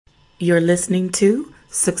You're listening to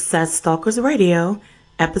Success Stalkers Radio,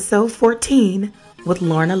 Episode 14 with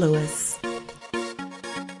Lorna Lewis.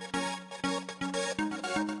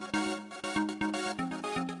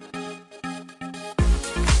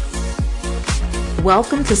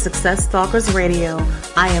 Welcome to Success Stalkers Radio.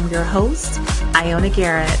 I am your host, Ioana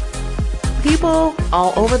Garrett. People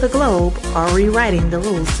all over the globe are rewriting the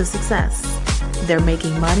rules to success. They're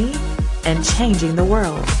making money and changing the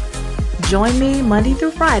world. Join me Monday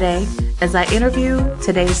through Friday as I interview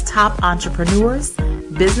today's top entrepreneurs,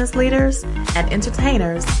 business leaders, and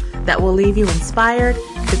entertainers that will leave you inspired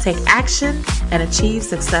to take action and achieve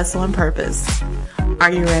success on purpose.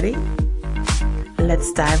 Are you ready?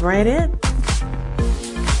 Let's dive right in.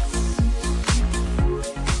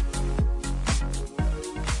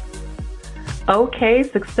 Okay,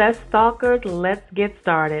 Success Stalkers, let's get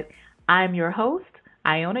started. I'm your host,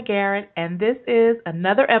 Ioana Garrett, and this is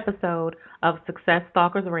another episode of Success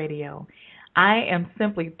Stalkers Radio. I am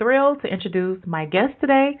simply thrilled to introduce my guest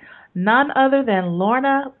today, none other than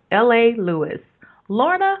Lorna L.A. Lewis.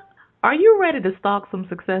 Lorna, are you ready to stalk some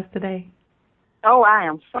success today? Oh, I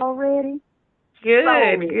am so ready.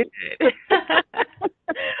 Good.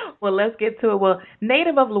 Well, let's get to it. Well,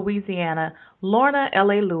 native of Louisiana, Lorna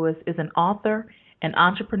L.A. Lewis is an author, an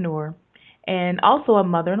entrepreneur, and also a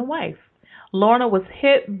mother and a wife. Lorna was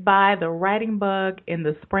hit by the writing bug in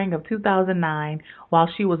the spring of 2009 while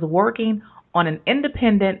she was working on an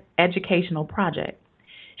independent educational project.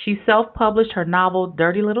 She self-published her novel,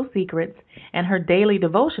 Dirty Little Secrets, and her daily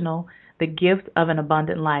devotional, The Gift of an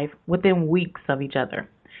Abundant Life, within weeks of each other.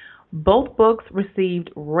 Both books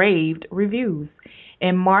received raved reviews.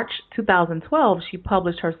 In March 2012, she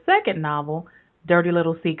published her second novel, Dirty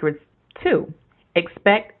Little Secrets 2,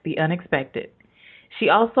 Expect the Unexpected. She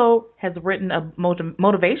also has written a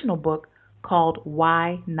motivational book called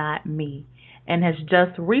Why Not Me, and has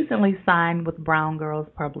just recently signed with Brown Girls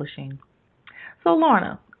Publishing. So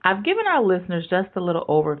Lorna, I've given our listeners just a little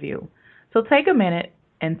overview. So take a minute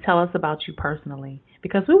and tell us about you personally,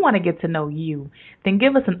 because we want to get to know you. Then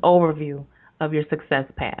give us an overview of your success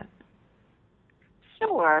path.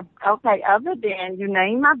 Sure. Okay, other than, you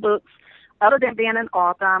name my books, other than being an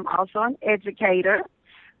author, I'm also an educator.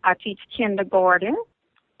 I teach kindergarten,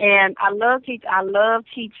 and I love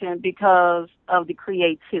teaching because of the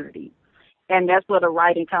creativity. And that's where the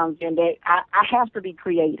writing comes in. That I have to be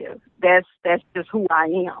creative. That's just who I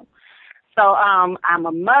am. So I'm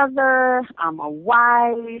a mother, I'm a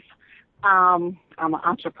wife, I'm an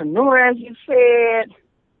entrepreneur, as you said,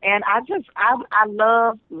 and I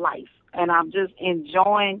love life, and I'm just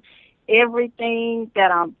enjoying everything that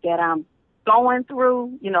I'm going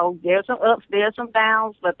through. You know, there's some ups, there's some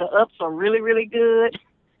downs, but the ups are really, really good.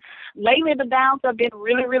 Lately, the downs have been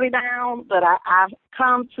really, really down, but I've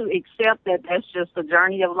come to accept that that's just the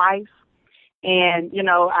journey of life. And, you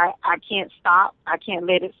know, I can't stop. I can't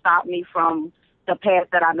let it stop me from the path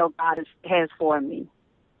that I know God has for me.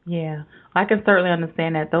 Yeah, I can certainly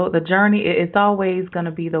understand that. Though the journey, it's always going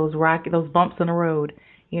to be those bumps in the road,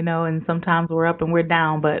 you know, and sometimes we're up and we're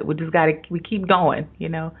down, but we just we keep going, you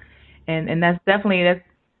know, and that's definitely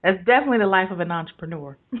the life of an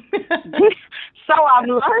entrepreneur. So I'm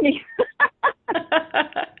learning.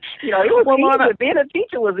 You know, it was easy. Being a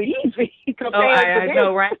teacher was easy compared to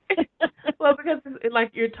know, right? Well, because it's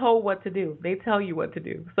like you're told what to do. They tell you what to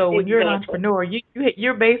do. So when you're an entrepreneur,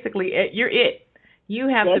 you're basically you're it. You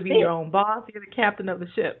have to be your own boss. You're the captain of the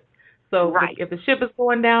ship. So if the ship is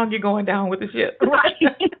going down, you're going down with the ship. Right.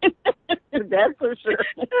 That's for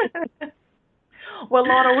sure. Well,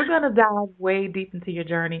 Lorna, we're going to dive way deep into your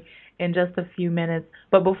journey in just a few minutes.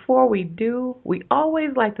 But before we do, we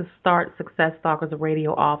always like to start Success Stalkers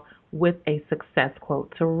Radio off with a success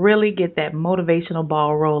quote to really get that motivational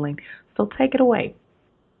ball rolling. So take it away.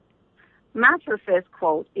 My success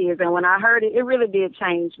quote is, and when I heard it, it really did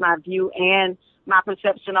change my view and my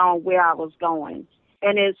perception on where I was going.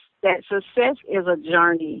 And it's that success is a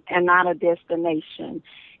journey and not a destination.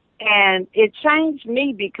 And it changed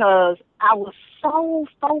me because I was so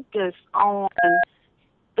focused on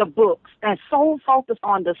the books and so focused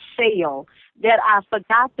on the sale that I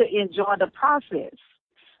forgot to enjoy the process.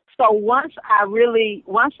 So once I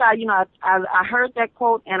heard that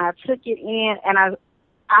quote and I took it in, and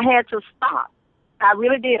I had to stop. I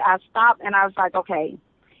really did. I stopped and I was like, okay,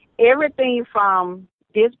 everything from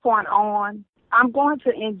this point on, I'm going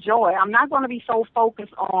to enjoy. I'm not going to be so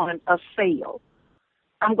focused on a sale.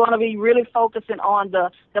 I'm going to be really focusing on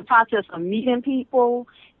the process of meeting people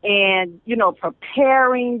and, you know,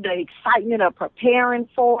 preparing, the excitement of preparing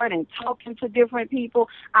for it and talking to different people.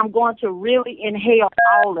 I'm going to really inhale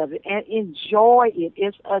all of it and enjoy it.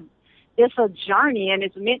 It's it's a journey, and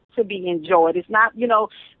it's meant to be enjoyed. It's not,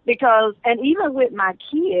 because, and even with my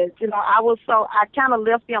kids, I kind of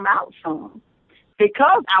left them out some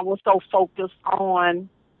because I was so focused on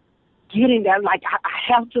getting that. Like,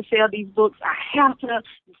 I have to sell these books. I have to,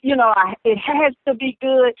 it has to be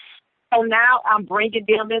good. So now I'm bringing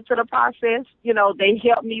them into the process. They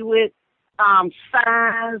help me with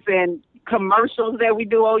signs and commercials that we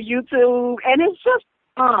do on YouTube, and it's just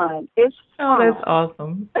fun. It's fun. Oh, that's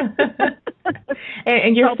awesome.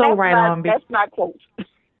 and you're so right on. That's my quote.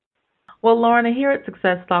 Well, Lorna, here at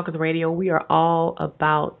Success Talkers Radio, we are all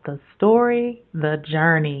about the story, the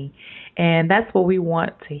journey. And that's what we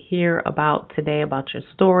want to hear about today, about your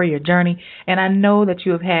story, your journey. And I know that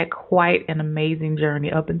you have had quite an amazing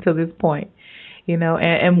journey up until this point.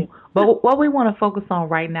 But what we want to focus on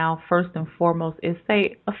right now, first and foremost, is,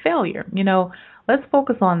 say, a failure. Let's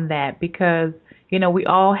focus on that because, we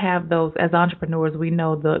all have those. As entrepreneurs, we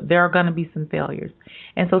know there are going to be some failures.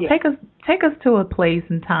 And so take us to a place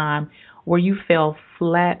and time where you fell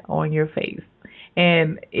flat on your face.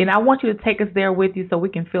 And I want you to take us there with you so we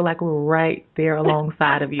can feel like we're right there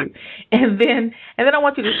alongside of you. And then I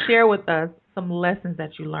want you to share with us some lessons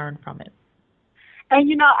that you learned from it.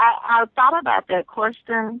 And, I thought about that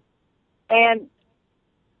question, and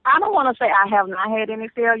I don't want to say I have not had any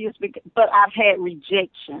failures, but I've had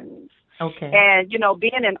rejections. Okay. And,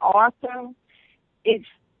 being an author,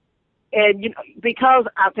 because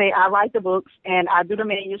I write the books and I do the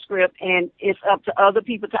manuscript, and it's up to other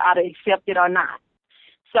people to either accept it or not.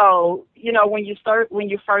 So, when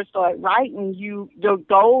you first start writing, the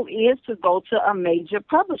goal is to go to a major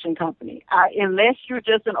publishing company. Unless you're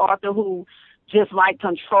just an author who just like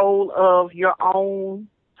control of your own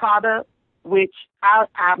product, which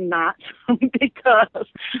I'm not, because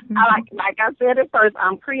like I said at first,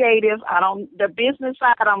 I'm creative. The business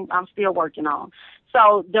side I'm still working on.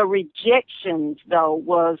 So the rejections though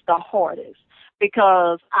was the hardest,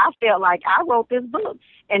 because I felt like I wrote this book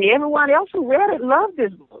and everyone else who read it loved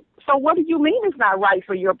this book. So what do you mean it's not right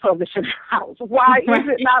for your publishing house? Why is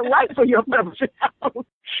it not right for your publishing house?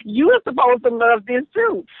 You are supposed to love this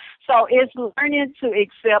too. So it's learning to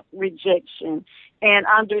accept rejection and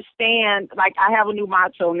understand, like I have a new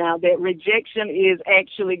motto now, that rejection is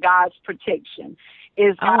actually God's protection.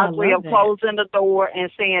 It's God's way of closing the door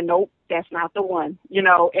and saying, nope, that's not the one.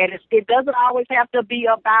 And it doesn't always have to be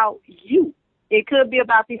about you. It could be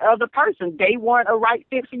about the other person. They weren't a right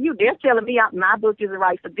fit for you. They're telling me my book isn't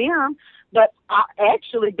right for them, but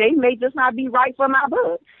actually they may just not be right for my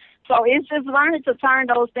book. So it's just learning to turn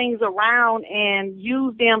those things around and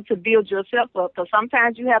use them to build yourself up. Because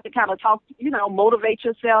sometimes you have to kind of talk, motivate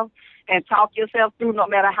yourself and talk yourself through, no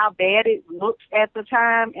matter how bad it looks at the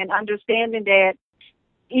time, and understanding that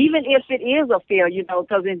even if it is a failure,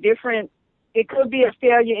 because it could be a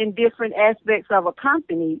failure in different aspects of a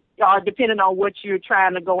company, or depending on what you're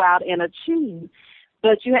trying to go out and achieve.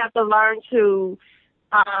 But you have to learn to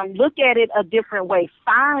look at it a different way.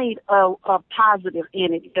 Find a positive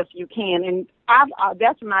in it if you can. And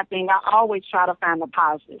that's my thing. I always try to find a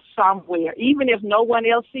positive somewhere. Even if no one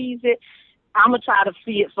else sees it, I'm going to try to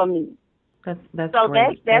see it for me. That's so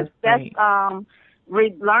great. That's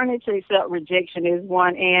learning to accept rejection is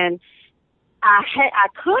one. And I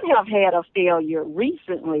could have had a failure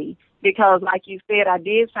recently because, like you said, I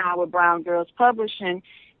did sign with Brown Girls Publishing,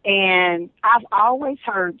 and I've always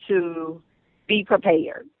heard to be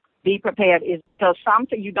prepared. Be prepared is because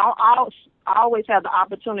something you don't always have the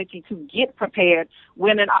opportunity to get prepared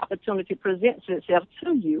when an opportunity presents itself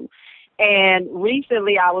to you. And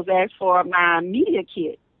recently I was asked for my media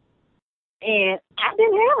kit, and I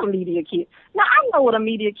didn't have a media kit. Now, I know what a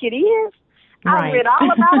media kit is. Right. I read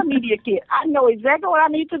all about a media kit. I know exactly what I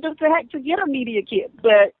need to do to get a media kit,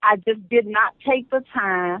 but I just did not take the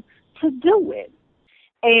time to do it.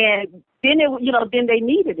 And then then they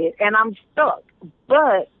needed it, and I'm stuck.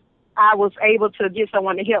 But I was able to get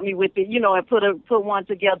someone to help me with it, and put one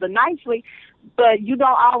together nicely. But you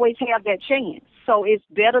don't always have that chance. So it's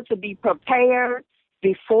better to be prepared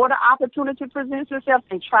before the opportunity presents itself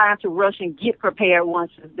than trying to rush and get prepared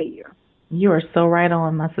once it's there. You are so right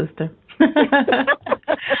on, my sister.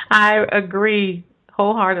 I agree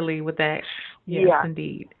wholeheartedly with that. Yes, yeah.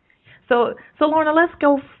 Indeed. So Lorna, let's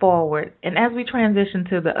go forward. And as we transition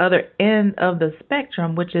to the other end of the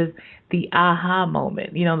spectrum, which is the aha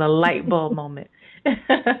moment, the light bulb moment.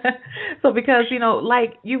 So because,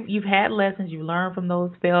 like you've had lessons, you learned from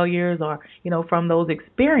those failures or, from those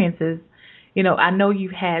experiences, I know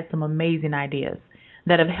you've had some amazing ideas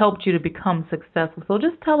that have helped you to become successful. So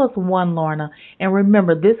just tell us one, Lorna, and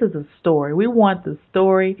remember, this is a story. We want the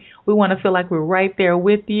story. We want to feel like we're right there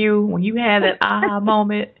with you when you had that aha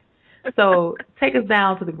moment. So take us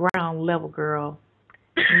down to the ground level, girl.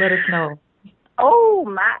 Let us know. Oh,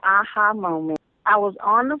 my aha moment. I was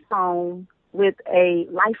on the phone with a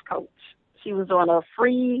life coach. She was on a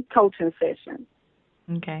free coaching session.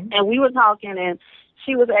 Okay. And we were talking, and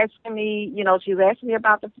she was asking me, she was asking me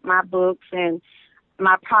about my books and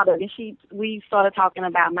my product. And we started talking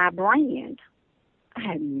about my brand. I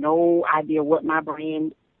had no idea what my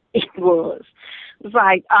brand it was. It was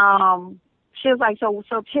like, she was like, so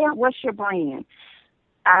tell, what's your brand?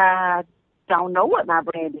 I don't know what my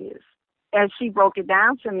brand is. And she broke it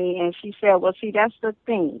down to me, and she said, well, see, that's the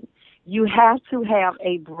thing. You have to have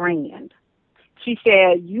a brand. She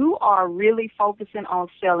said, you are really focusing on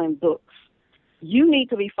selling books. You need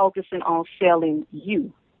to be focusing on selling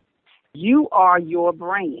you. You are your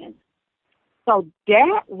brand. So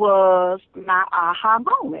that was my aha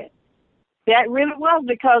moment. That really was,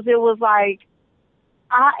 because it was like,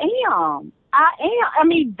 I am. I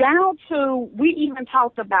mean, down to, we even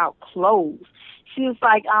talked about clothes. She was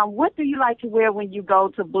like, what do you like to wear when you go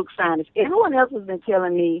to book signings? Everyone else has been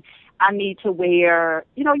telling me I need to wear,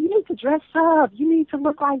 you need to dress up. You need to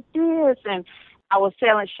look like this. And I was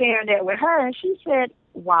sharing that with her, and she said,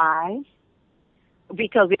 why?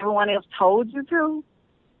 Because everyone else told you to?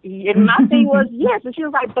 And my thing was, yes. And she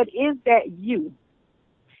was like, but is that you?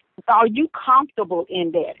 Are you comfortable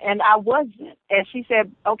in that? And I wasn't. And she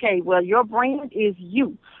said, okay, well, your brand is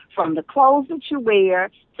you. From the clothes that you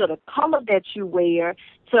wear, to the color that you wear,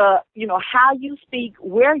 to, how you speak,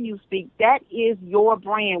 where you speak, that is your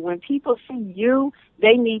brand. When people see you,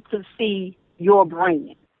 they need to see your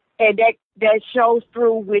brand. And that shows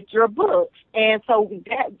through with your books. And so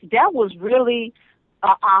that was really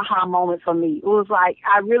an aha moment for me. It was like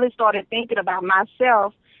I really started thinking about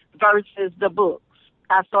myself versus the books.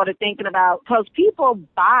 I started thinking about, because people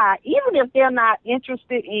buy, even if they're not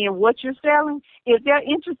interested in what you're selling, if they're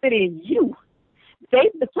interested in you,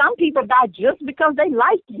 some people buy just because they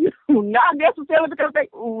like you, not necessarily because they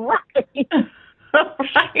right.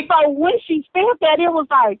 Right. So when she said that, it was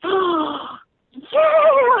like, oh,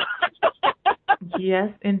 yeah. Yes,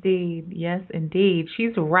 indeed. Yes, indeed.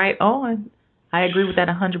 She's right on. I agree with that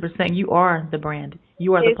 100%. You are the brand.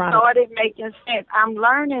 You are the It product. started making sense. I'm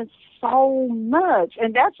learning so much,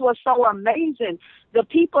 and that's what's so amazing. The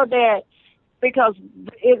people that, because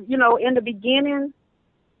in the beginning,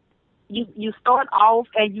 you start off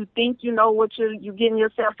and you think you know what you're getting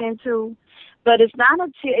yourself into, but it's not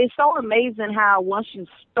until, it's so amazing how once you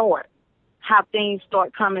start, how things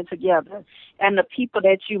start coming together, and the people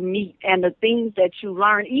that you meet and the things that you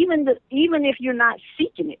learn, even if you're not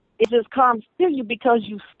seeking it, it just comes to you because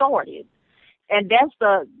you started. And that's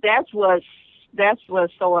what's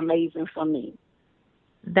so amazing for me.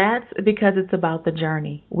 That's because it's about the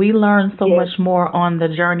journey. We learn so Yes, much more on the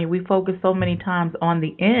journey. We focus so many times on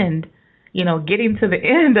the end, getting to the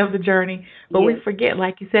end of the journey, but we yes, forget,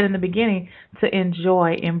 like you said in the beginning, to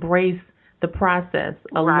enjoy, embrace the process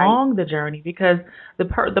right, along the journey, because the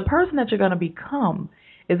person that you're going to become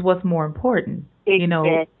is what's more important,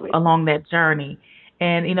 exactly. along that journey.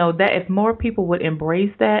 And that if more people would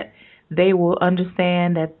embrace that, they will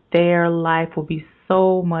understand that their life will be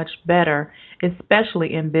so much better,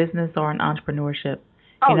 especially in business or in entrepreneurship.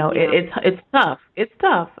 Oh yeah, It's tough. It's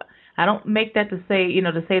tough. I don't make that to say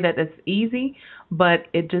that it's easy, but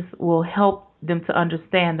it just will help them to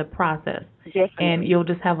understand the process, and definitely, you'll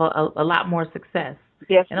just have a lot more success and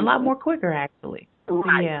a lot definitely, more quicker, actually.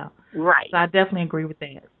 right, Yeah. right. So I definitely agree with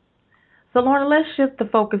that. So, Lorna, let's shift the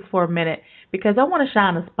focus for a minute, because I want to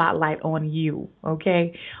shine a spotlight on you,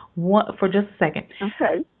 okay? For just a second.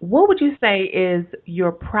 Okay. What would you say is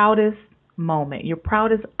your proudest moment, your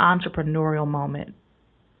proudest entrepreneurial moment?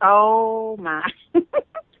 Oh my,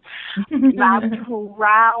 my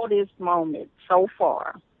proudest moment so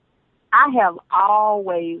far. I have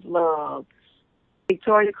always loved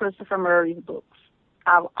Victoria Christopher Murray's books.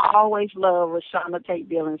 I've always loved Rashana Tate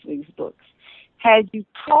Billingsley's books. Had you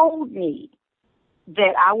told me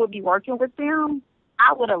that I would be working with them,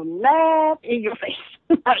 I would have laughed in your face.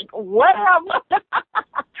 Like, whatever.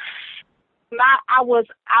 I was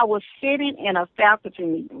sitting in a faculty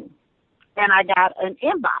meeting, and I got an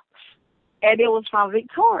inbox, and it was from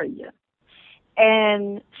Victoria.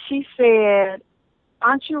 And she said,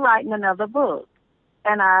 aren't you writing another book?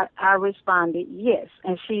 And I responded, yes.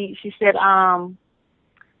 And she said,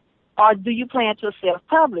 or do you plan to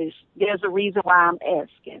self-publish? There's a reason why I'm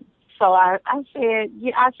asking. So I said,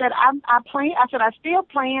 yeah, I still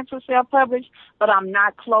plan to self-publish, but I'm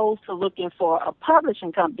not close to looking for a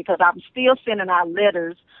publishing company, because I'm still sending out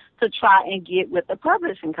letters to try and get with the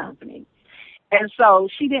publishing company. And so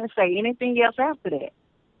she didn't say anything else after that.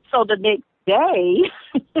 So the next day,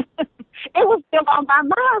 it was still on my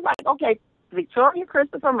mind. Like, okay, Victoria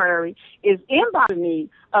Christopher Murray is inboxing me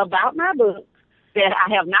about my book that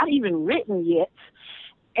I have not even written yet,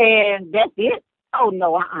 and that's it. Oh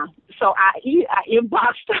no, So I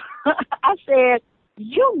inboxed her. I said,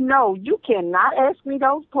 you cannot ask me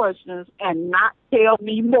those questions and not tell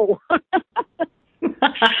me more.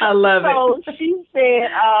 I love it. So she said,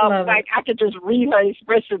 Love like, it. I could just read her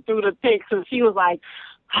expression through the text. And she was like,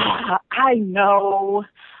 I know.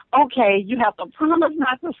 Okay, you have to promise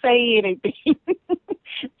not to say anything.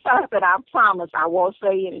 So I said, I promise I won't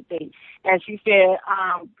say anything. And she said,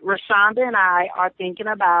 Rashonda and I are thinking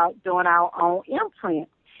about doing our own imprint.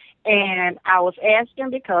 And I was asking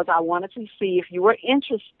because I wanted to see if you were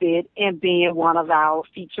interested in being one of our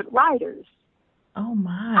featured writers. Oh I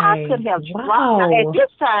my. could have dropped. Now, at Wow.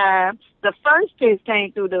 this time, the first text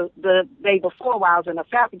came through the day before while I was in a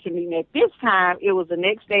faculty meeting. At this time, it was the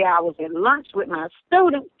next day I was at lunch with my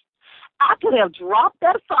students. I could have dropped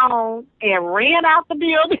that phone and ran out the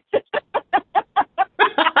building.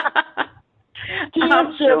 I'm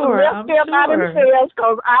Kids just sure. left I'm there by sure. themselves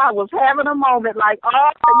because I was having a moment like,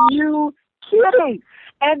 are you kidding?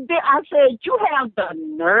 And then I said, you have the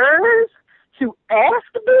nerve to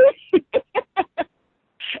ask me?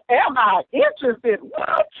 Am I interested?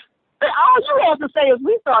 What? And all you have to say is,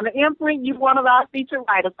 we saw the imprint, you one of our featured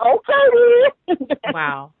writers. Okay.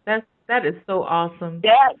 Wow. That is so awesome. So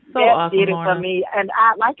That awesome, did it for Lorna. me. And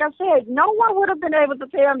like I said, no one would have been able to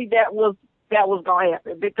tell me that was going to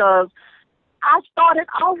happen, because I started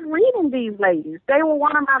off reading these ladies. They were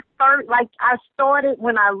one of my first, like, I started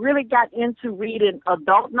when I really got into reading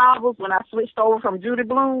adult novels, when I switched over from Judy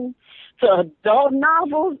Blume to adult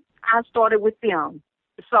novels, I started with them.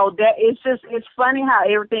 So that it's funny how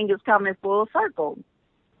everything is coming full circle.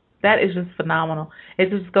 That is just phenomenal.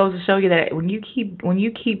 It just goes to show you that when you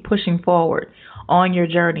keep pushing forward on your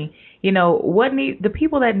journey, the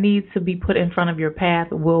people that need to be put in front of your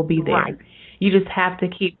path will be Right. there. You just have to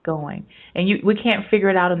keep going, and we can't figure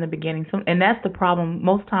it out in the beginning. And that's the problem.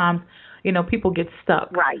 Most times, people get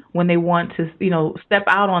stuck Right. when they want to, step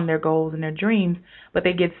out on their goals and their dreams, but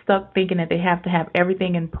they get stuck thinking that they have to have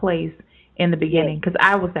everything in place in the Yes. beginning. Because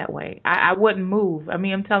I was that way. I wouldn't move. I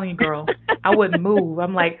mean, I'm telling you, girl, I wouldn't move.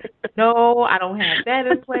 I'm like, no, I don't have that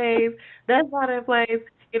in place. That's not in place.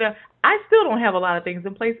 I still don't have a lot of things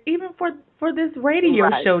in place, even for this radio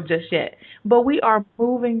Right. show just yet. But we are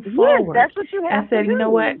moving Yes, forward. that's what you I have to said, you know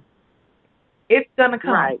what? do. It's gonna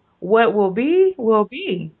come. Right. What will be, will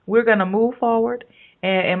be. We're gonna move forward,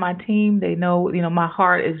 and my team, they know, my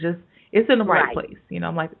heart is just, it's in the right Right. place.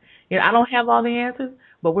 I'm like, I don't have all the answers,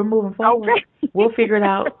 but we're moving forward. Okay. We'll figure it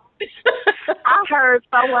out. I heard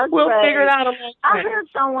someone We'll say, figure it out along the I way. heard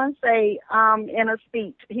someone say in a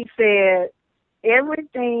speech, he said,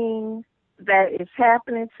 everything that is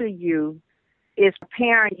happening to you is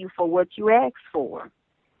preparing you for what you asked for.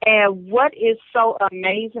 And what is so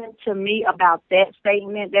amazing to me about that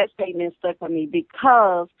statement stuck with me,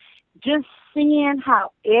 because just seeing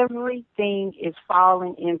how everything is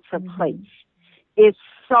falling into place is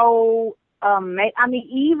so amazing. I mean,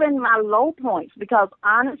 even my low points, because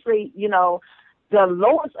honestly, the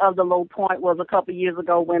lowest of the low point was a couple of years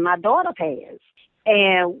ago when my daughter passed.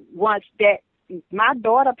 And once my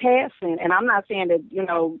daughter passing, and I'm not saying that,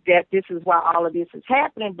 that this is why all of this is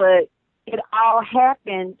happening, but it all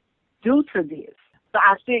happened due to this. So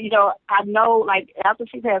I still, I know, like, after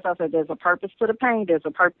she passed, I said, there's a purpose to the pain. There's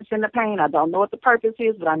a purpose in the pain. I don't know what the purpose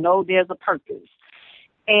is, but I know there's a purpose.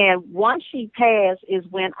 And once she passed is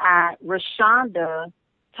when Rashonda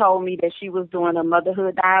told me that she was doing a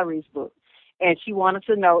Motherhood Diaries book. And she wanted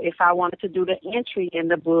to know if I wanted to do the entry in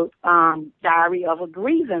the book, Diary of a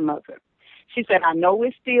Grieving Mother. She said, I know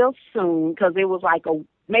it's still soon, because it was like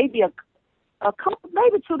maybe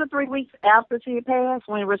 2 to 3 weeks after she had passed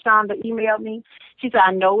when Rashonda emailed me. She said,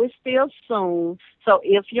 I know it's still soon, so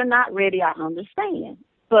if you're not ready, I understand.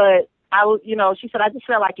 But I was, she said, I just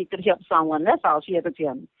felt like it could help someone. That's all she had to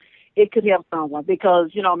tell me. It could help someone,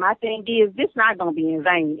 because, my thing is, this not going to be in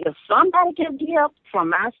vain. If somebody can be helped from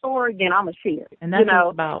my story, then I'm going to share it. And that's what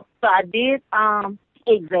it's about. So I did,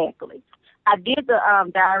 exactly. I did the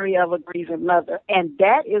Diary of a Grieving Mother, and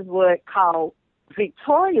that is what called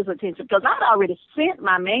Victoria's attention, because I'd already sent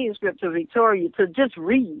my manuscript to Victoria to just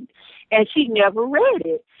read, and she never read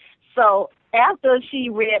it. So after she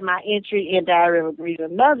read my entry in Diary of a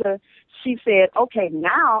Grieving Mother, she said, okay,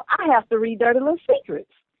 now I have to read Dirty Little Secrets.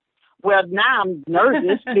 Well, now I'm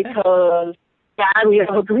nervous because Diary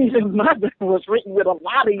of a Grieving Mother was written with a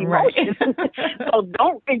lot of Right. emotion. So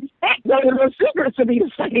don't expect the secrets to be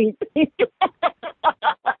the same thing.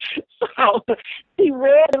 So she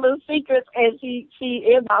read the little secrets and she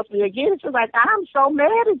inboxed me again. She was like, I'm so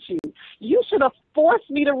mad at you. You should have forced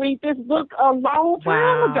me to read this book a long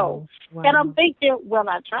time ago. Wow. And I'm thinking, well,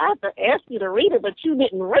 I tried to ask you to read it, but you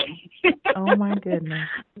didn't read it. Oh, my goodness.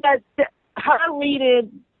 But her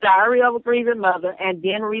reading Diary of a Grieving Mother and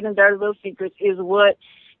then reading Dirty Little Secrets is what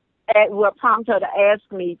prompted her to ask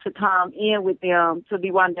me to come in with them to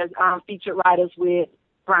be one of the featured writers with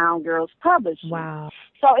Brown Girls Publishing. Wow.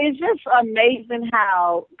 So it's just amazing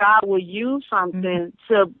how God will use something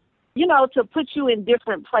to, to put you in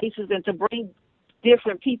different places and to bring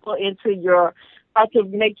different people into to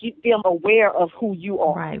make you them aware of who you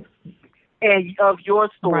are. Right. And of your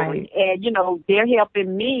story. Right. And, they're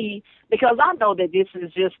helping me because I know that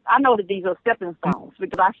I know that these are stepping stones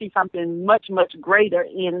because I see something much, much greater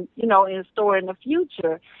in store in the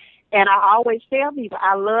future. And I always tell people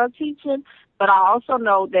I love teaching, but I also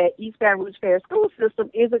know that East Baton Rouge Fair School System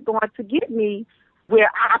isn't going to get me where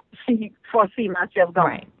I foresee myself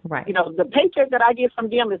going. Right. The paycheck that I get from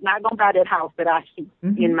them is not going to buy that house that I see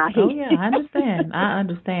in my head. Oh, yeah, I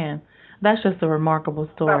understand. That's just a remarkable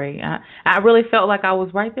story. I really felt like I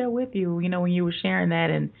was right there with you, when you were sharing that.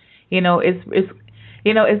 And,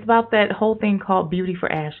 it's about that whole thing called beauty for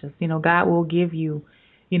ashes. God will give you,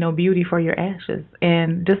 beauty for your ashes.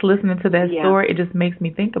 And just listening to that story, it just makes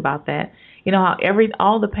me think about that. How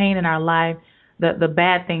all the pain in our life, the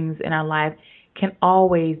bad things in our life can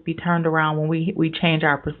always be turned around when we change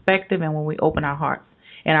our perspective and when we open our hearts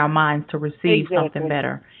and our minds to receive something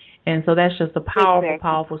better. And so that's just a powerful,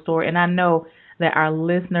 powerful story. And I know that our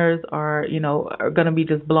listeners are going to be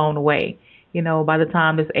just blown away, by the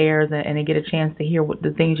time this airs and they get a chance to hear what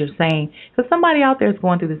the things you're saying. Because somebody out there is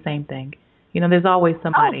going through the same thing. There's always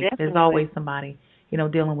somebody. There's always somebody,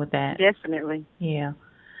 dealing with that. Definitely. Yeah.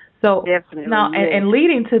 So definitely. Now, and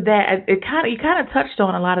leading to that, you kind of touched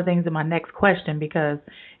on a lot of things in my next question because,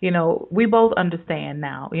 we both understand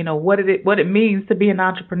now, what it means to be an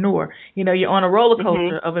entrepreneur. You're on a roller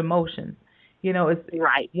coaster of emotions. It's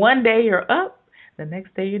right. One day you're up, the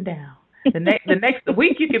next day you're down. The next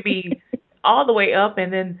week you could be all the way up,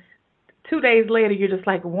 and then 2 days later you're just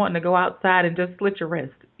like wanting to go outside and just slit your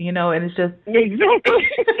wrist. And it's just exactly.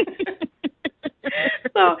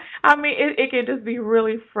 So, it can just be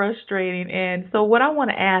really frustrating. And so what I want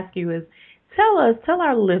to ask you is tell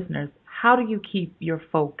our listeners, how do you keep your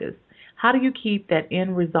focus? How do you keep that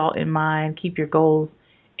end result in mind, keep your goals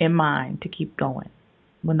in mind to keep going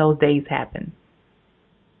when those days happen?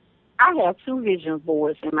 I have 2 vision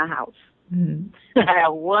boards in my house. Mm-hmm. I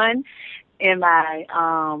have one in my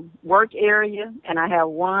work area, and I have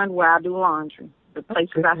one where I do laundry, the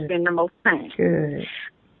places I spend the most time. Good.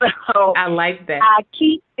 So I like that. I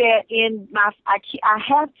keep that in my. I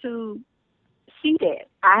have to see that.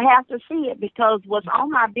 I have to see it because what's on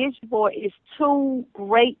my vision board is too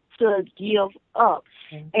great to give up.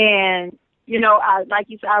 Okay. And I like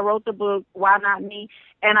you said, I wrote the book Why Not Me,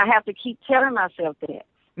 and I have to keep telling myself that.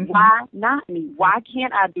 Mm-hmm. Why not me? Why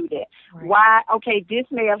can't I do that? Right. Why? Okay, this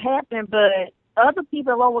may have happened, but other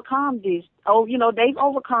people have overcome this. Oh, they've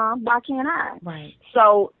overcome. Why can't I? Right.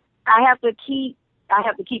 So I have to keep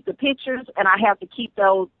the pictures, and I have to keep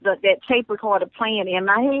that tape recorder playing in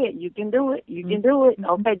my head. You can do it. You can do it.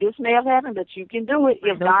 Mm-hmm. Okay, this may have happened, but you can do it.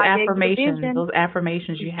 If those God affirmations, vision, those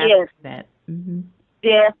affirmations, you have to do that. Mm-hmm.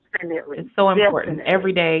 Definitely. It's so important. Definitely.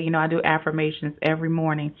 Every day, I do affirmations every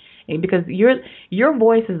morning, because your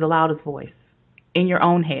voice is the loudest voice in your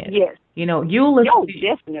own head. Yes. You'll listen.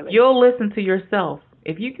 Definitely. You'll listen to yourself.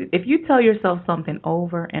 If you tell yourself something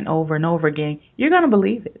over and over and over again, you're going to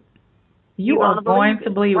believe it. You are going to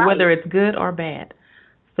believe it, whether it's good or bad.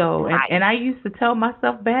 So, and I used to tell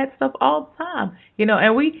myself bad stuff all the time,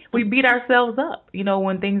 and we beat ourselves up,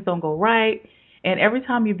 when things don't go right. And every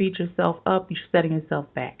time you beat yourself up, you're setting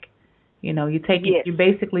yourself back. You're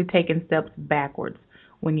basically taking steps backwards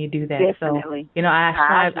when you do that. Definitely. So,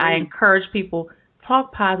 I encourage people,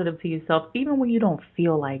 talk positive to yourself, even when you don't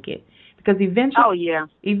feel like it. Because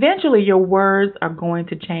eventually your words are going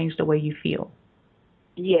to change the way you feel.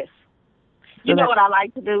 Yes. You know what I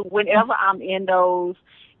like to do whenever I'm in those,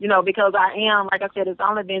 because I am, like I said, it's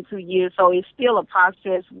only been 2 years, so it's still a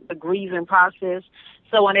process, a grieving process.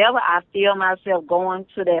 So whenever I feel myself going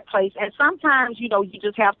to that place, and sometimes, you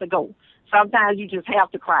just have to go. Sometimes you just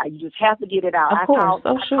have to cry. You just have to get it out. Of course.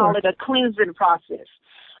 I call it a cleansing process.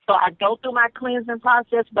 So I go through my cleansing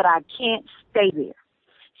process, but I can't stay there.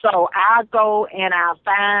 So I go and I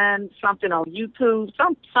find something on YouTube,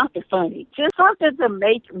 something funny, just something to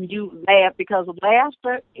make you laugh, because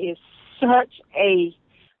laughter is such a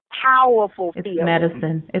powerful It's feeling.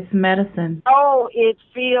 medicine. It's medicine. Oh, it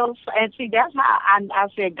feels, and see, that's how I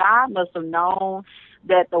said God must have known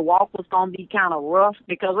that the walk was going to be kind of rough,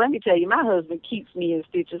 because let me tell you, my husband keeps me in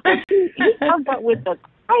stitches. Cause he comes up with the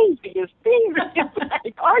craziest things. It's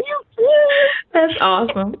like, are you serious? That's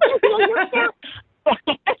awesome.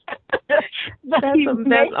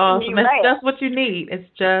 That's awesome. That's just what you need. It's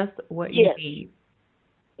just what you Yes. need.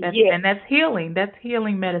 Yes. And that's healing. That's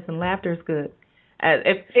healing medicine. Laughter is good.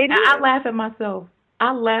 It I is. laugh at myself.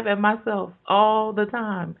 I laugh at myself all the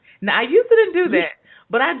time. Now I used to didn't do Yeah. that,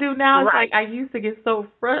 but I do now. It's like Right. I used to get so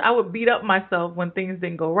frustrated. I would beat up myself when things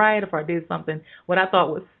didn't go right, if I did something what I thought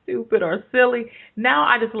was stupid or silly. Now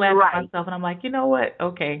I just laugh at Right. myself, and I'm like, you know what?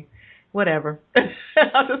 Okay, whatever.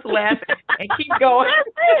 I'll just laugh and keep going.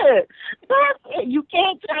 That's it. That's it. You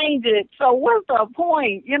can't change it. So what's the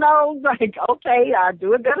point? You know, like, okay, I'll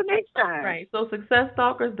do it better next time. Right. So success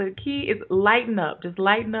stalkers, the key is lighten up. Just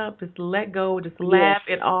lighten up. Just let go. Just Yes. laugh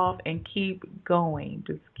it off and keep going.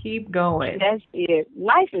 Just keep going. That's it.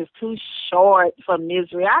 Life is too short for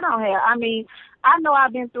misery. I mean, I know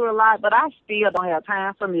I've been through a lot, but I still don't have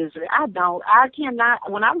time for misery. I don't. I cannot,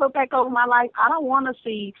 when I look back over my life, I don't want to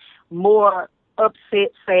see more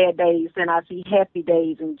upset, sad days than I see happy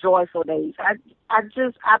days and joyful days. I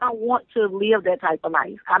don't want to live that type of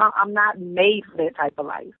life. I'm not made for that type of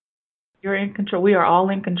life. You're in control. We are all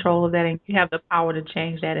in control of that, and you have the power to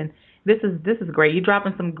change that. And this is great. You're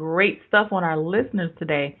dropping some great stuff on our listeners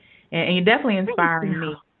today, and you're definitely Thank inspiring you.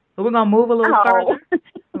 me. But we're gonna move a little Oh. further.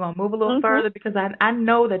 We're gonna move a little Mhm. further because I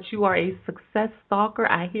know that you are a success stalker.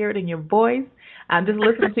 I hear it in your voice. I'm just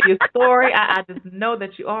listening to your story. I just know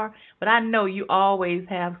that you are. But I know you always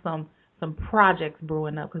have some projects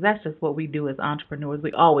brewing up, because that's just what we do as entrepreneurs.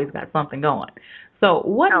 We always got something going. So,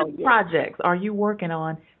 what Oh new yes. projects are you working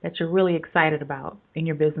on that you're really excited about in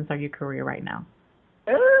your business or your career right now?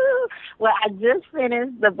 Ooh. Well, I just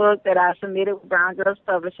finished the book that I submitted with Brown Girls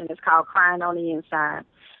Publishing. It's called Crying on the Inside.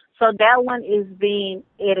 So that one is being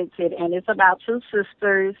edited, and it's about two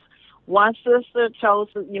sisters. One sister chose,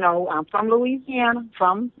 I'm from Louisiana,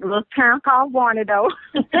 from a little town called Varnado.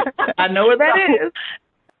 I know where that So, is.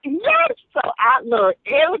 yes. So I look,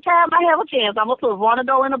 every time I have a chance, I'm gonna put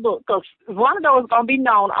Varnado in a book, because Varnado is gonna be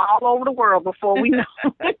known all over the world before we know.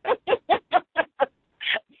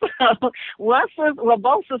 So one sister, well,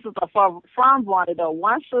 both sisters are from Varnado.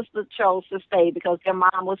 One sister chose to stay because their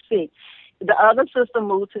mom was sick. The other sister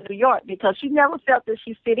moved to New York because she never felt that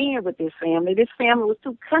she fit in with this family. This family was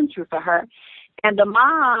too country for her. And the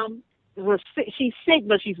mom was sick. She's sick,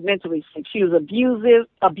 but she's mentally sick. She was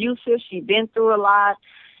abusive. She'd been through a lot.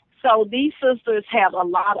 So these sisters have a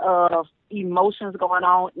lot of emotions going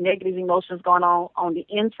on, negative emotions going on the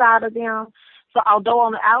inside of them. So although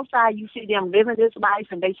on the outside you see them living this life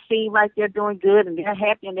and they seem like they're doing good and they're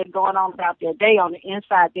happy and they're going on about their day, on the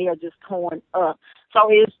inside they are just torn up. So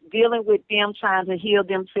it's dealing with them trying to heal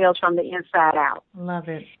themselves from the inside out. Love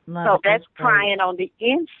it. Love So it. that's Great. crying on the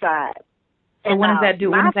inside. So And when does that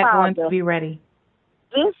do? When my is that going to father, be ready?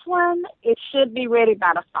 this one, it should be ready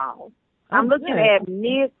by the fall. Oh, I'm looking good. at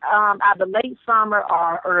either late summer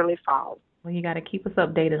or early fall. Well, you got to keep us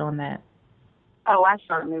updated on that. Oh, I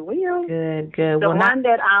certainly will. Good, good. The Well, one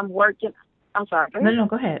that I'm working, I'm sorry. Go ahead. no,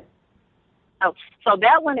 go ahead. Oh, so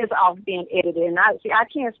that one is off being edited, and I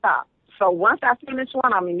can't stop. So once I finish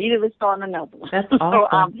one, I'm immediately starting another one. That's So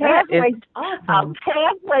awesome. I'm halfway. That is awesome. I'm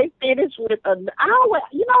halfway finished with you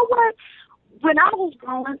know what? When I was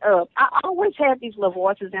growing up, I always had these little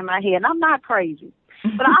voices in my head, and I'm not crazy,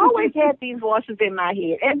 but I always had these voices in my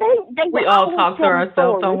head, and they We were all always talk to telling ourselves.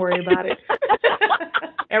 stories. Don't worry about it.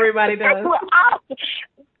 Everybody They does. were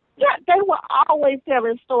they were always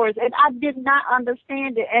telling stories, and I did not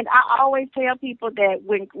understand it. And I always tell people that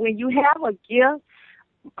when you have a gift,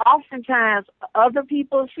 oftentimes other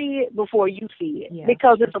people see it before you see it, Yeah.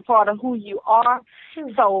 because it's a part of who you are. Sure.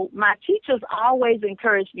 So my teachers always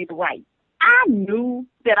encouraged me to write. I knew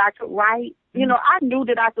that I could write. I knew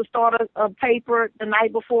that I could start a paper the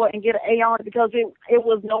night before and get an A on it, because it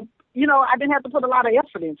was no, I didn't have to put a lot of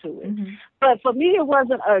effort into it. Mm-hmm. But for me, it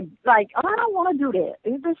wasn't I don't want to do that.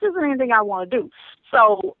 This isn't anything I want to do.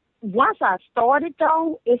 So once I started,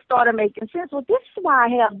 though, it started making sense. Well, this is why I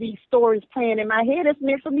have these stories playing in my head. It's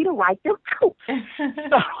meant for me to write them out.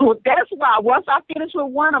 So that's why once I finish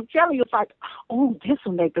with one, I'm telling you, it's like, oh, this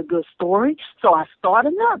will make a good story. So I start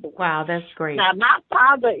another one. Wow, that's great. Now, my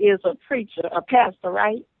father is a preacher, a pastor,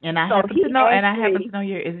 right? And I So happen he to know. And I happen actually- to know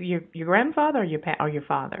your grandfather or your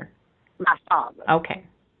father? My father. Okay.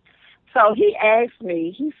 So he asked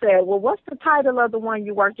me, he said, well, what's the title of the one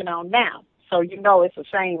you're working on now? So you know it's a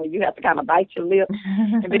shame when you have to kind of bite your lip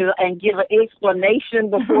and give an explanation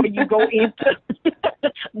before you go into,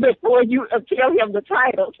 before you tell him the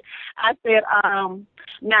titles. I said,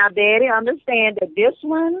 now, Daddy, understand that this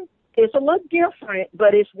one is a little different,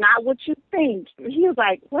 but it's not what you think. He was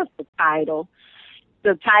like, what's the title?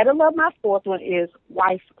 The title of my fourth one is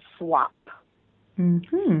Wife Swap.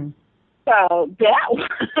 Mm-hmm. So that one,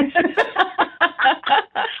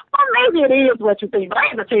 well, maybe it is what you think, but I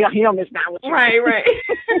have to tell him it's not what you think. Right.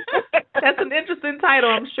 That's an interesting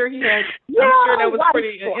title. I'm sure he had. Yeah, I'm sure that was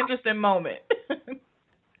pretty an interesting moment.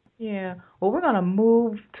 Yeah. Well, we're going to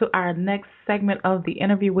move to our next segment of the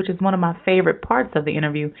interview, which is one of my favorite parts of the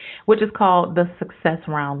interview, which is called the Success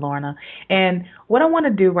Round, Lorna. And what I want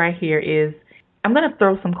to do right here is I'm going to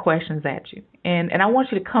throw some questions at you, and I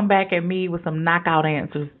want you to come back at me with some knockout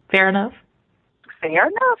answers. Fair enough? Fair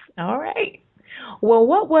enough. All right. Well,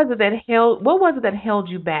 what was it that held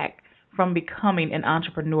you back from becoming an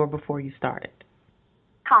entrepreneur before you started?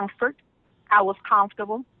 Comfort. I was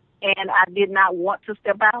comfortable, and I did not want to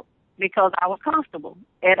step out because I was comfortable.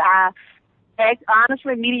 And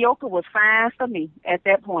honestly, mediocre was fine for me at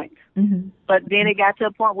that point. Mm-hmm. But then it got to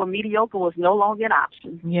a point where mediocre was no longer an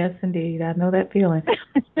option. Yes, indeed. I know that feeling.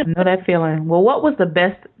 I know that feeling. Well, what was the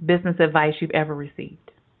best business advice you've ever received?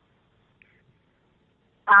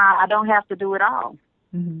 I don't have to do it all.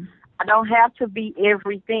 Mm-hmm. I don't have to be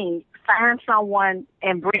everything. Find someone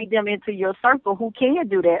and bring them into your circle who can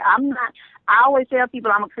do that. I always tell people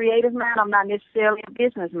I'm a creative man. I'm not necessarily a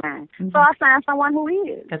businessman. Mm-hmm. So I find someone who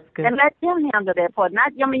is. That's good. And let them handle that part.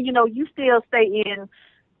 You still stay in,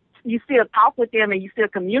 you still talk with them and you still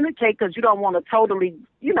communicate because you don't want to totally,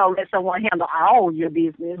 let someone handle all your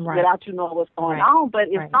business without you knowing what's going on. But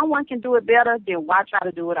if someone can do it better, then why try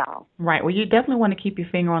to do it all? Right. Well, you definitely want to keep your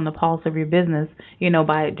finger on the pulse of your business,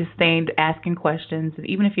 by just asking questions.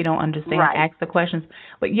 Even if you don't understand, ask the questions.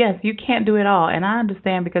 But yes, you can't do it all. And I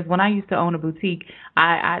understand because when I used to own a boutique,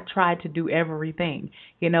 I tried to do everything,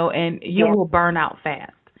 and you will burn out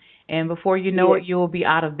fast. And before you know it, you'll be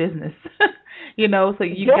out of business. So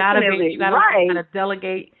you gotta kind of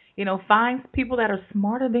delegate, find people that are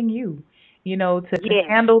smarter than you, to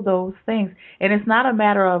handle those things. And it's not a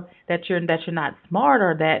matter of that you're not smart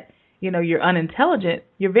or that, you're unintelligent.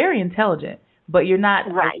 You're very intelligent, but you're not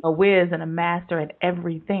a whiz and a master at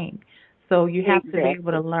everything. So you have to be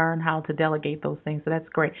able to learn how to delegate those things. So that's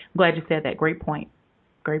great. I'm glad you said that. Great point.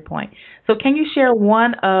 Great point. So can you share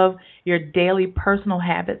one of your daily personal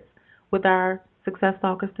habits with our success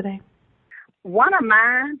talkers today? One of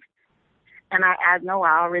mine, and I know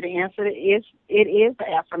I already answered it, is the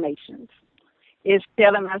affirmations. It's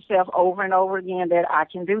telling myself over and over again that I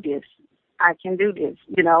can do this. I can do this.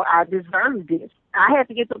 I deserve this. I had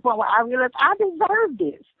to get to the point where I realized I deserve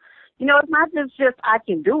this. It's not just I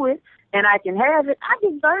can do it and I can have it. I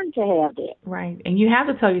deserve to have it. Right. And you have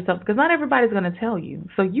to tell yourself because not everybody's going to tell you.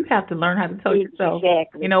 So you have to learn how to tell yourself.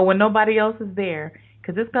 Exactly. When nobody else is there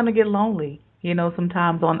because it's going to get lonely.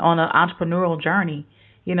 Sometimes on an entrepreneurial journey,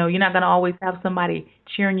 you're not going to always have somebody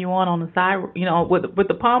cheering you on the side, with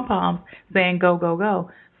the pom-poms saying, go, go,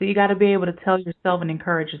 go. So you got to be able to tell yourself and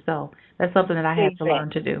encourage yourself. That's something that I had to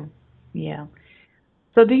learn to do. Yeah.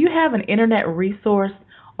 So do you have an internet resource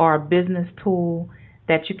or a business tool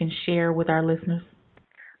that you can share with our listeners?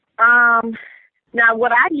 Now,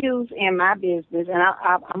 what I use in my business, and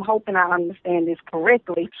I'm hoping I understand this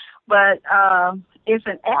correctly, but it's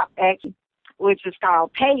an app actually, which is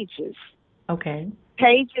called Pages. Okay.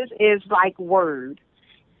 Pages is like Word,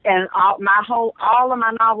 and all of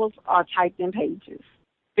my novels are typed in Pages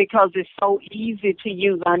because it's so easy to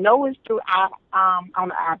use. I know it's through on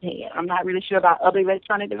the iPad. I'm not really sure about other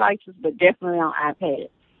electronic devices, but definitely on iPad.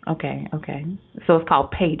 Okay. So it's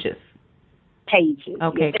called Pages. Pages.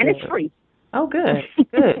 Okay. Yes. And it's free. Oh, good.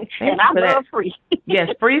 Good. And I love free. Yes,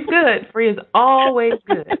 free is good. Free is always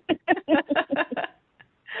good.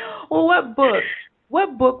 Well,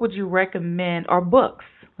 what book would you recommend, or books,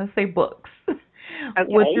 let's say books,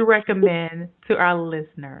 would you recommend to our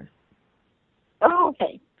listeners?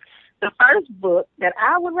 Okay. The first book that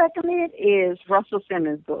I would recommend is Russell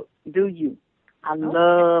Simmons' book, Do You. I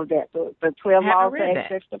love that book, The 12 Laws to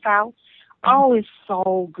Access to Power. Oh, it's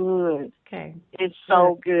so good. Okay. It's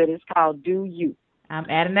so good. It's called Do You. I'm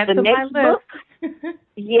adding that to my list.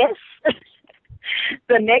 Yes.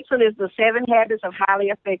 The next one is The 7 Habits of Highly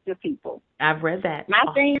Effective People. I've read that. My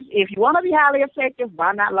thing is, if you want to be highly effective,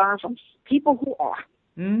 why not learn from people who are?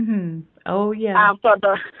 Mm-hmm. Oh, yeah. For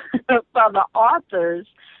the authors,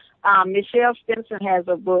 Michelle Stimson has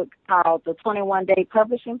a book called The 21-Day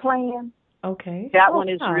Publishing Plan. Okay. That Oh, one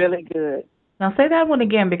is wow. really good. Now say that one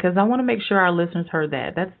again because I want to make sure our listeners heard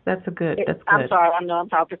that. That's a good. That's I'm good. sorry, I know I'm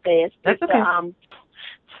talking fast. That's It's okay. the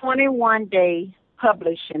 21-day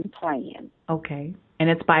publishing plan Okay. And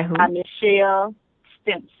it's by who? by Michelle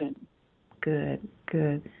Stimson. Good.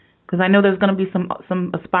 Good. Because I know there's going to be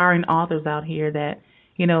some aspiring authors out here that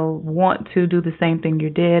want to do the same thing you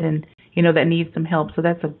did, and that need some help. So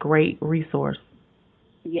that's a great resource.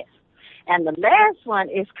 Yes. And the last one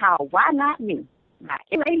is called Why Not Me by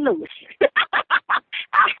L.A. Lewis.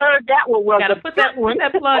 I heard that one was Gotta a put good one.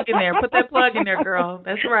 that plug in there. Put that plug in there, girl.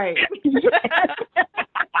 That's right.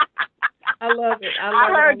 I love it.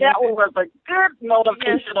 I heard that one was a good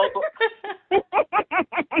motivational. Yes.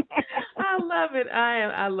 I love it.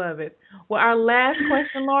 I love it. Well, our last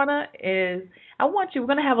question, Lorna, is we're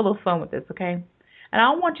going to have a little fun with this, okay? And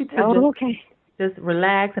I want you to just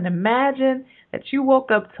relax and imagine that you woke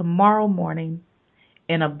up tomorrow morning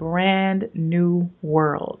in a brand new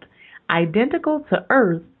world, identical to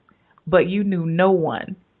Earth, but you knew no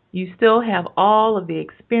one. You still have all of the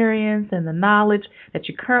experience and the knowledge that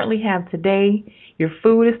you currently have today. Your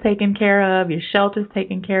food is taken care of, your shelter is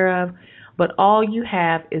taken care of, but all you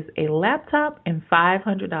have is a laptop and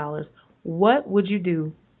 $500. What would you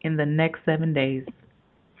do in the next 7 days?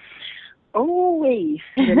 The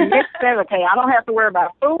next 7 days, I don't have to worry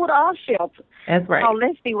about food or shelter. That's right. So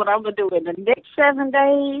let's see what I'm going to do in the next 7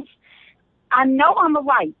 days. I know I'm going to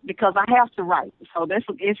write because I have to write. So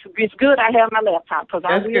it's good I have my laptop because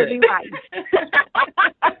I will be writing.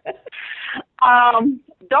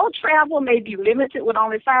 Don't travel, may be limited with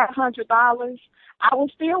only $500. I will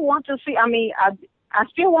still want to see, I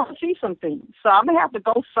still want to see some things. So I'm going to have to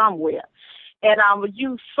go somewhere. And I will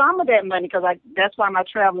use some of that money because that's why my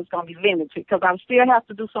travel is going to be limited because I still have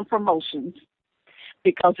to do some promotions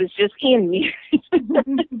because it's just in me.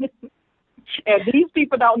 And these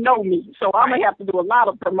people don't know me, so I'm going to have to do a lot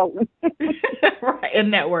of promoting. Right,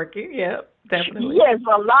 and networking, yeah, definitely. Yes,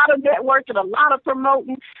 a lot of networking, a lot of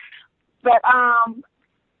promoting. But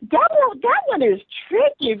that one is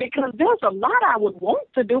tricky because there's a lot I would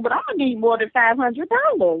want to do, but I'm going to need more than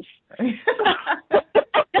 $500.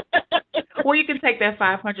 Well, you can take that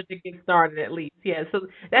 $500 to get started at least. Yeah, so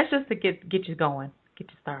that's just to get you going, get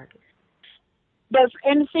you started.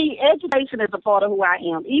 And see, education is a part of who I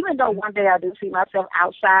am. Even though one day I do see myself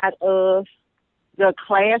outside of the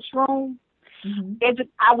classroom,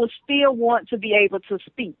 I would still want to be able to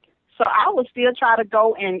speak. So I would still try to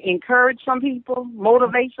go and encourage some people,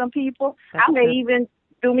 motivate some people. I may even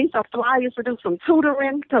do me some flyers to do some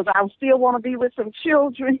tutoring because I still want to be with some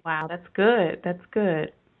children. Wow, that's good. That's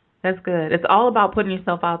good. That's good. It's all about putting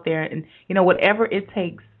yourself out there, and whatever it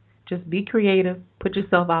takes. Just be creative, put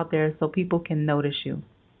yourself out there so people can notice you.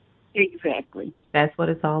 Exactly. That's what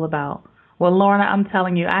it's all about. Well, Lorna, I'm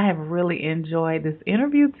telling you, I have really enjoyed this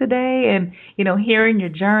interview today, and, hearing your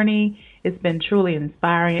journey, it's been truly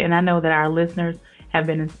inspiring, and I know that our listeners have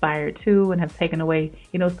been inspired too and have taken away,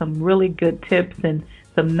 some really good tips and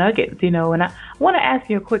some nuggets, and I want to ask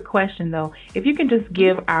you a quick question, though. If you can just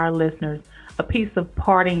give our listeners a piece of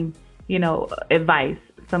parting, advice,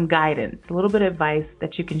 some guidance, a little bit of advice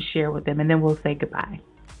that you can share with them, and then we'll say goodbye.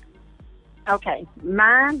 Okay,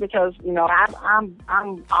 mine, because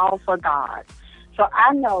I'm all for God, so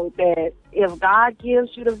I know that if God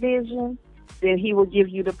gives you the vision, then He will give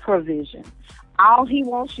you the provision. All He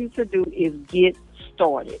wants you to do is get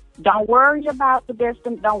started. Don't worry about the best.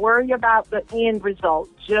 Don't worry about the end result.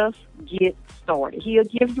 Just get started. He'll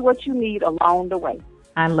give you what you need along the way.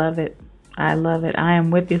 I love it. I love it. I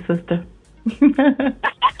am with you, sister.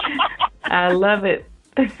 I love it.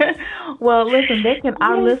 Well, listen,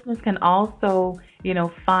 our listeners can also,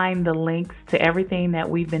 find the links to everything that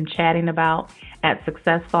we've been chatting about at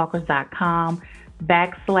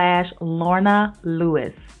successtalkers.com/Lorna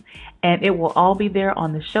Lewis. And it will all be there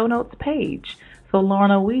on the show notes page. So,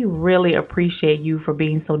 Lorna, we really appreciate you for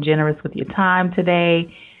being so generous with your time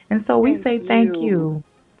today. And so we say thank you.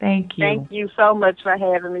 Thank you. Thank you so much for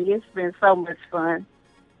having me. It's been so much fun.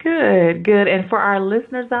 Good, good. And for our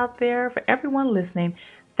listeners out there, for everyone listening,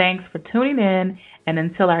 thanks for tuning in. And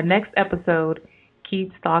until our next episode,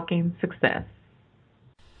 keep stalking success.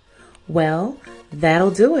 Well, that'll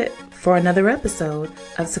do it for another episode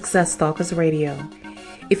of Success Stalkers Radio.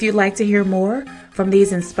 If you'd like to hear more from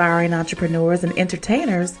these inspiring entrepreneurs and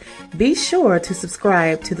entertainers, be sure to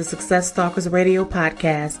subscribe to the Success Stalkers Radio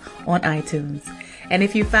podcast on iTunes. And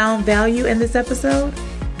if you found value in this episode,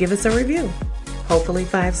 give us a review. Hopefully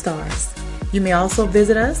 5 stars. You may also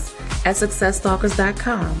visit us at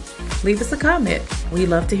successstalkers.com. Leave us a comment. We'd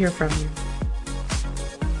love to hear from you.